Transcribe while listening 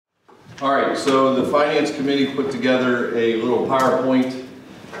All right, so the Finance Committee put together a little PowerPoint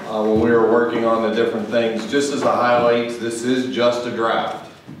when we were working on the different things. Just as a highlight, this is just a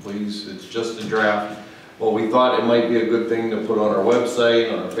draft. Please, it's just a draft. Well, we thought it might be a good thing to put on our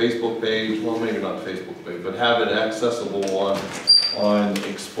website, on our Facebook page, well, maybe not Facebook page, but have it accessible on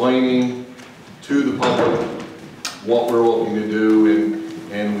explaining to the public what we're looking to do.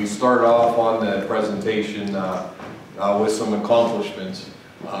 And we start off on the presentation with some accomplishments.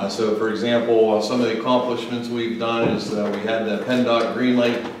 So for example, some of the accomplishments we've done is we had the PennDOT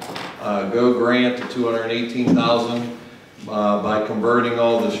Greenlight Go grant to $218,000 by converting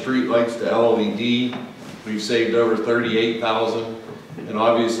all the street lights to LED. We've saved over $38,000, and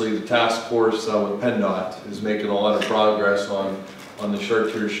obviously the task force with PennDOT is making a lot of progress on the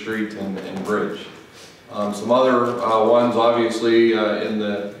Chartier Street and bridge. Some other ones, obviously, in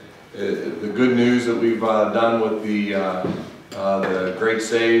the good news that we've done with the great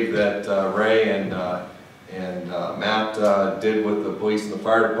save that Ray and Matt did with the police and the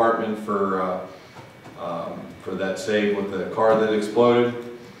fire department for that save with the car that exploded.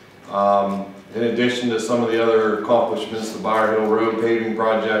 In addition to some of the other accomplishments, the Bower Hill Road paving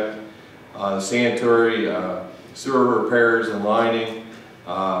project, the sanitary sewer repairs and lining.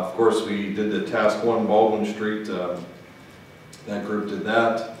 Of course, we did the Task 1 Baldwin Street. That group did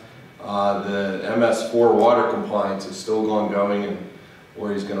that. The MS4 water compliance is still ongoing, and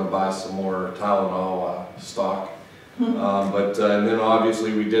Lori's going to buy some more Tylenol stock. And then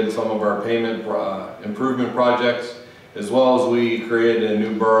obviously we did some of our payment improvement projects, as well as we created a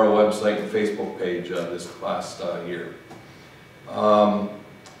new borough website and Facebook page this last year.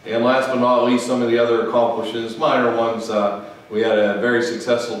 And last but not least, some of the other accomplishments, minor ones. We had a very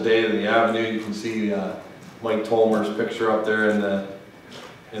successful day in the Avenue. You can see Mike Tolmer's picture up there in the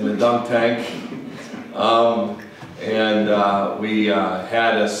dunk tank. We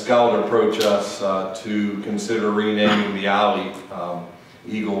had a scout approach us to consider renaming the alley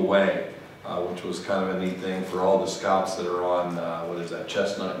Eagle Way, which was kind of a neat thing for all the scouts that are on, what is that,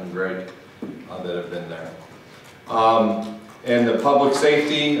 Chestnut and Greg, that have been there. And the public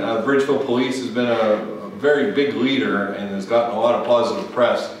safety, Bridgeville Police has been a very big leader and has gotten a lot of positive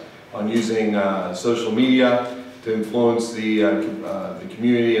press on using social media to influence the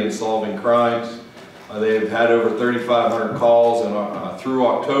community in solving crimes. They've had over 3,500 calls through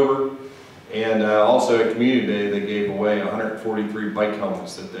October, and also at Community Day they gave away 143 bike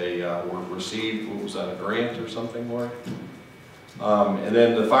helmets that they received. What was that, a grant or something, Lori? And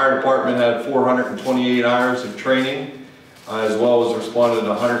then the fire department had 428 hours of training, as well as responded to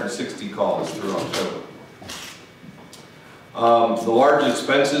 160 calls through October. The large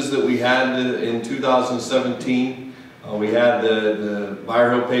expenses that we had in 2017, we had the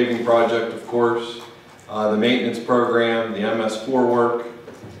Bower Hill paving project, of course, the maintenance program, the MS4 work,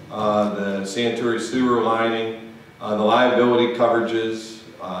 the sanitary sewer lining, the liability coverages,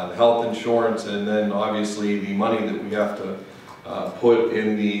 the health insurance, and then obviously the money that we have to put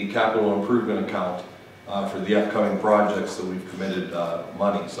in the capital improvement account for the upcoming projects that we've committed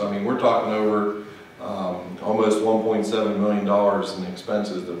money. So I mean, we're talking over almost $1.7 million in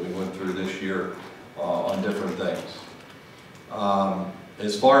expenses that we went through this year on different things.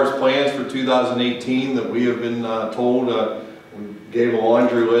 As far as plans for 2018 that we have been told, we gave a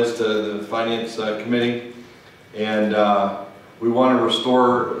laundry list to the Finance Committee, and we want to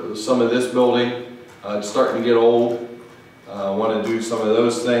restore some of this building. It's starting to get old. Want to do some of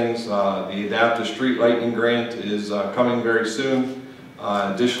those things. The Adaptive Street Lighting Grant is coming very soon.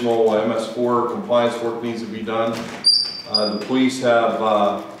 Additional MS4 compliance work needs to be done. The police have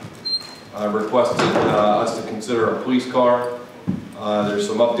requested us to consider a police car. There's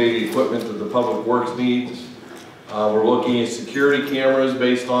some updated equipment that the Public Works needs. We're looking at security cameras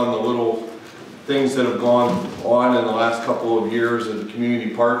based on the little things that have gone on in the last couple of years at the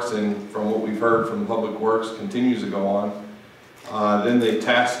community parks, and from what we've heard from Public Works continues to go on. Then the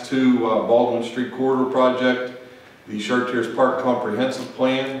Task 2 Baldwin Street Corridor project, the Chartiers Park Comprehensive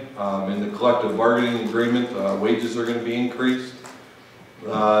Plan, and the collective bargaining agreement, wages are going to be increased.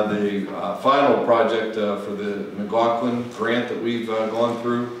 The final project for the McLaughlin grant that we've gone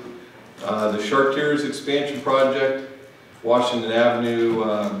through, the Chartiers expansion project, Washington Avenue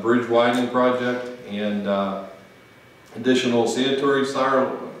bridge widening project, and additional sanitary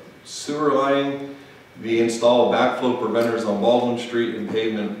sewer lining, the install of backflow preventers on Baldwin Street, and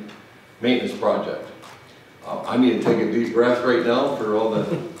pavement maintenance project. I need to take a deep breath right now for all the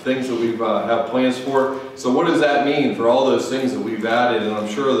things that we've have plans for. So what does that mean for all those things that we've added? And I'm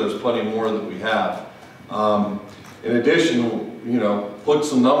sure there's plenty more that we have. In addition, you know, put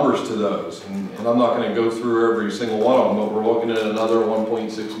some numbers to those, and I'm not going to go through every single one of them, but we're looking at another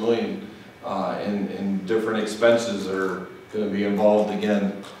 1.6 million in different expenses that are going to be involved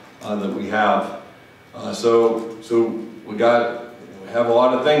again that we have. So we have a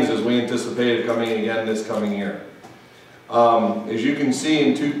lot of things as we anticipated coming again this coming year. As you can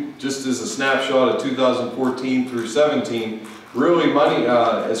see, just as a snapshot of 2014 through 17, really money,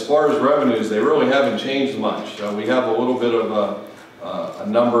 as far as revenues, they really haven't changed much. We have a little bit of a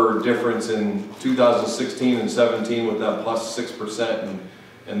number difference in 2016 and 17 with that plus 6%,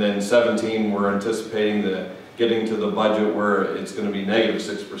 and then 17 we're anticipating getting to the budget where it's going to be negative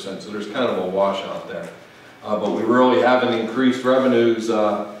 6%. So there's kind of a washout there. But we really haven't increased revenues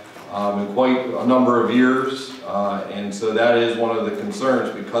in quite a number of years, and so that is one of the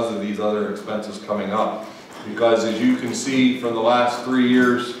concerns because of these other expenses coming up. Because as you can see from the last 4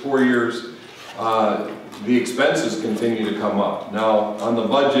 years, the expenses continue to come up. Now, on the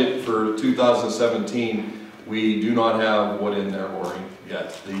budget for 2017, we do not have what in there, Lori,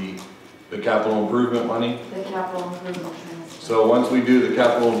 yet. The capital improvement money? The capital improvement transfer. So once we do the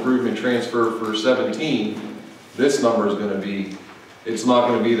capital improvement transfer for 17, this number is going to be, it's not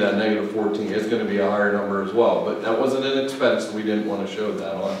going to be that negative 14. It's going to be a higher number as well. But that wasn't an expense, so we didn't want to show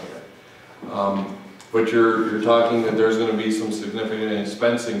that on here. But you're talking that there's going to be some significant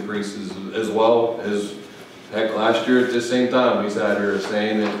expense increases as well as, heck, last year at the same time we sat here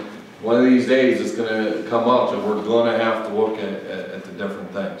saying that one of these days it's going to come up and we're going to have to look at the different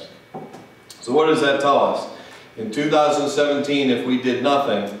things. So what does that tell us? In 2017, if we did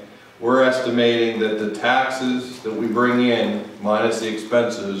nothing, we're estimating that the taxes that we bring in minus the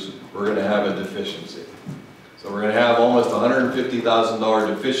expenses, we're going to have a deficiency. So we're going to have almost $150,000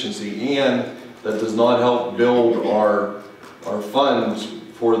 deficiency, and that does not help build our funds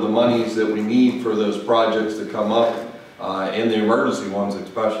for the monies that we need for those projects to come up, and the emergency ones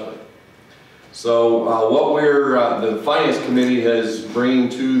especially. So what the Finance Committee is bringing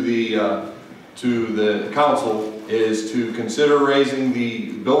to the Council is to consider raising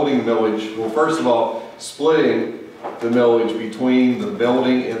the building millage. Well, first of all, splitting the millage between the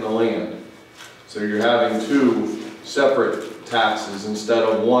building and the land. So you're having two separate taxes instead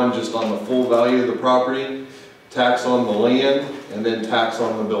of one just on the full value of the property, tax on the land, and then tax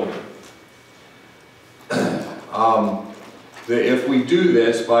on the building. If we do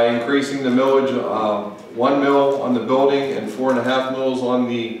this by increasing the millage, 1 mil on the building and 4.5 mils on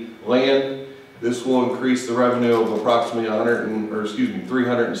the land, this will increase the revenue of approximately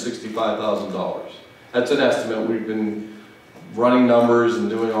 $365,000. That's an estimate. We've been running numbers and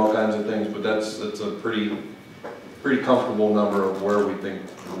doing all kinds of things, but that's a pretty comfortable number of where we think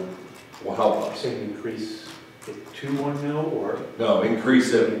will help us. Say increase it to 1 mil or? No,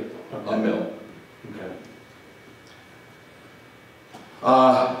 increase it a mil. Okay.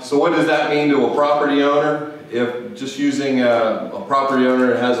 So what does that mean to a property owner? If just using a property owner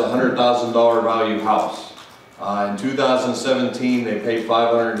that has a $100,000 value house, in 2017 they paid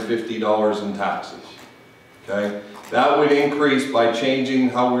 $550 in taxes. Okay, that would increase by changing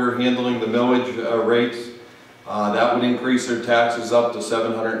how we're handling the millage rates. That would increase their taxes up to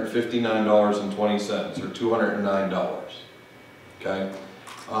 $759.20 or $209. Okay,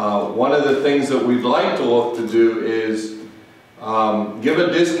 one of the things that we'd like to look to do is give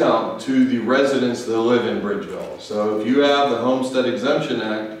a discount to the residents that live in Bridgeville. So if you have the Homestead Exemption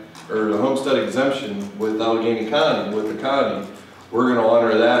Act, or the Homestead Exemption with Allegheny County, with the county, we're going to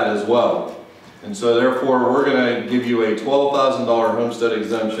honor that as well. And so therefore, we're going to give you a $12,000 homestead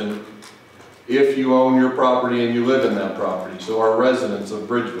exemption if you own your property and you live in that property. So our residents of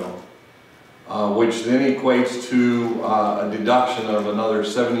Bridgeville, which then equates to a deduction of another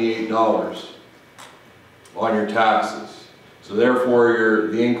 $78 on your taxes. So therefore,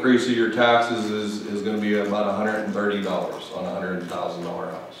 the increase of your taxes is going to be about $130 on a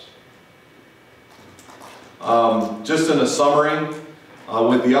 $100,000 house. Just in a summary,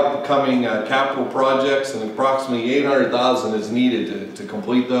 with the upcoming capital projects, and approximately $800,000 is needed to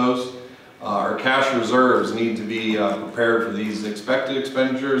complete those. Our cash reserves need to be prepared for these expected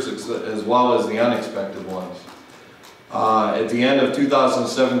expenditures as well as the unexpected ones. At the end of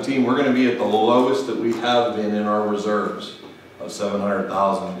 2017, we're going to be at the lowest that we have been in our reserves of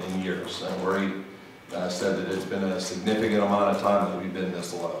 $700,000 in years. And Lori said that it's been a significant amount of time that we've been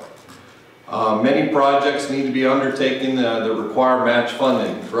this low. Many projects need to be undertaken that require match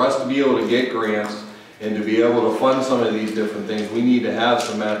funding. For us to be able to get grants and to be able to fund some of these different things, we need to have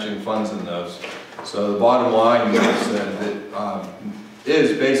some matching funds in those. So the bottom line is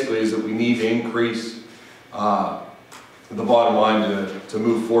that we need to increase the bottom line to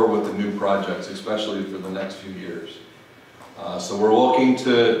move forward with the new projects, especially for the next few years. So we're looking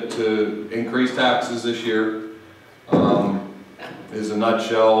to increase taxes this year, is a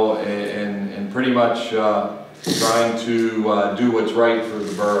nutshell, and pretty much trying to do what's right for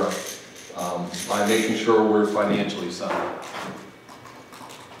the borough by making sure we're financially sound.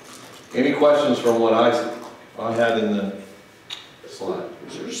 Any questions from what I had in the slide?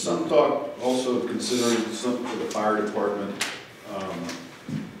 Is there some talk also considering something for the fire department,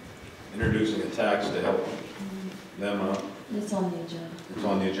 introducing a tax to help them out? It's on the agenda. It's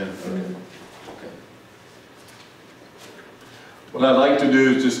on the agenda, okay. What I'd like to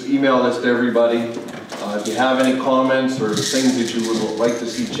do is just email this to everybody. If you have any comments or things that you would like to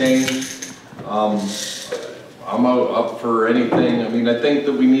see changed, I'm up for anything. I mean, I think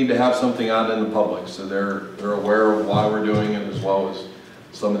that we need to have something out in the public so they're aware of why we're doing it, as well as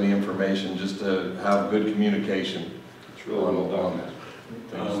some of the information, just to have good communication. It's really well done.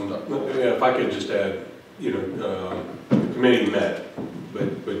 Yeah, if I could just add, the committee met,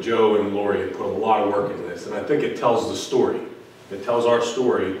 but Joe and Lori had put a lot of work into this, and I think it tells the story. It tells our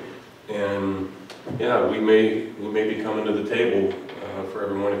story, and yeah, we may be coming to the table for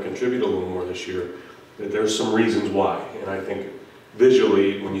everyone to contribute a little more this year. That there's some reasons why, and I think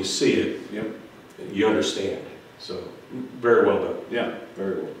visually when you see it, Yep. you understand. So very well done. Yeah,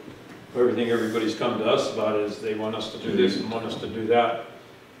 very well. Everything everybody's come to us about is they want us to do this and want us to do that.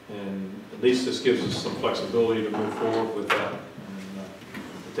 And at least this gives us some flexibility to move forward with that and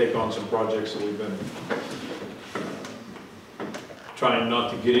take on some projects that we've been trying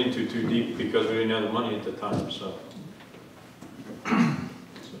not to get into too deep because we didn't have the money at the time. So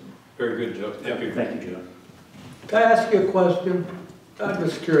very good, Joe. Thank you. Thank you, Joe. Can I ask you a question? I'm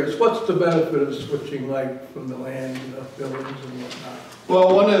just curious, what's the benefit of switching like from the land to the buildings and whatnot?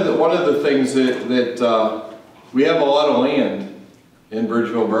 Well, one of the things that we have a lot of land in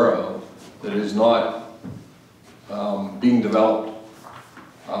Bridgeville Borough that is not being developed.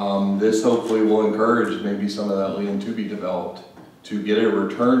 This hopefully will encourage maybe some of that land to be developed, to get a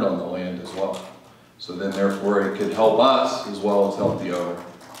return on the land as well. So then therefore it could help us as well as help the owner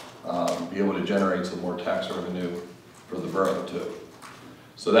be able to generate some more tax revenue for the borough too.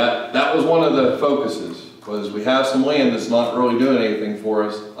 So that was one of the focuses, was we have some land that's not really doing anything for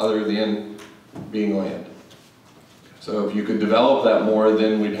us other than being land. So if you could develop that more,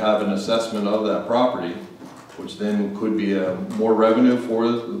 then we'd have an assessment of that property, which then could be more revenue for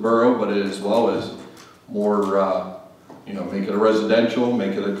the borough, but as well as more, make it a residential,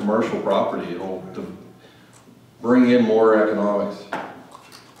 make it a commercial property. It'll bring in more economics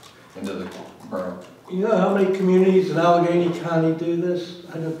into the borough. You know how many communities in Allegheny County do this?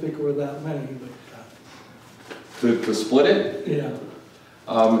 I don't think we're that many, but. To split it? Yeah.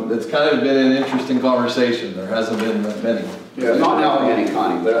 It's kind of been an interesting conversation. There hasn't been that many. Yeah, not in Allegheny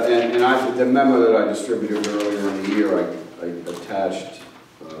County, but the memo that I distributed earlier in the year, I attached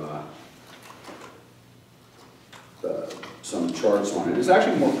some charts on it. It's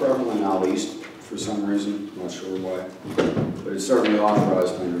actually more prevalent out east for some reason. I'm not sure why, but it's certainly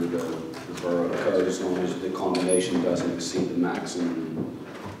authorized under the borough code as long as the combination doesn't exceed the maximum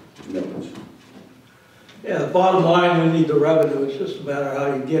millage. Yeah, the bottom line, we need the revenue. It's just a matter of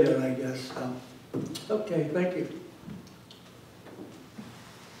how you get it, I guess. So, okay, thank you.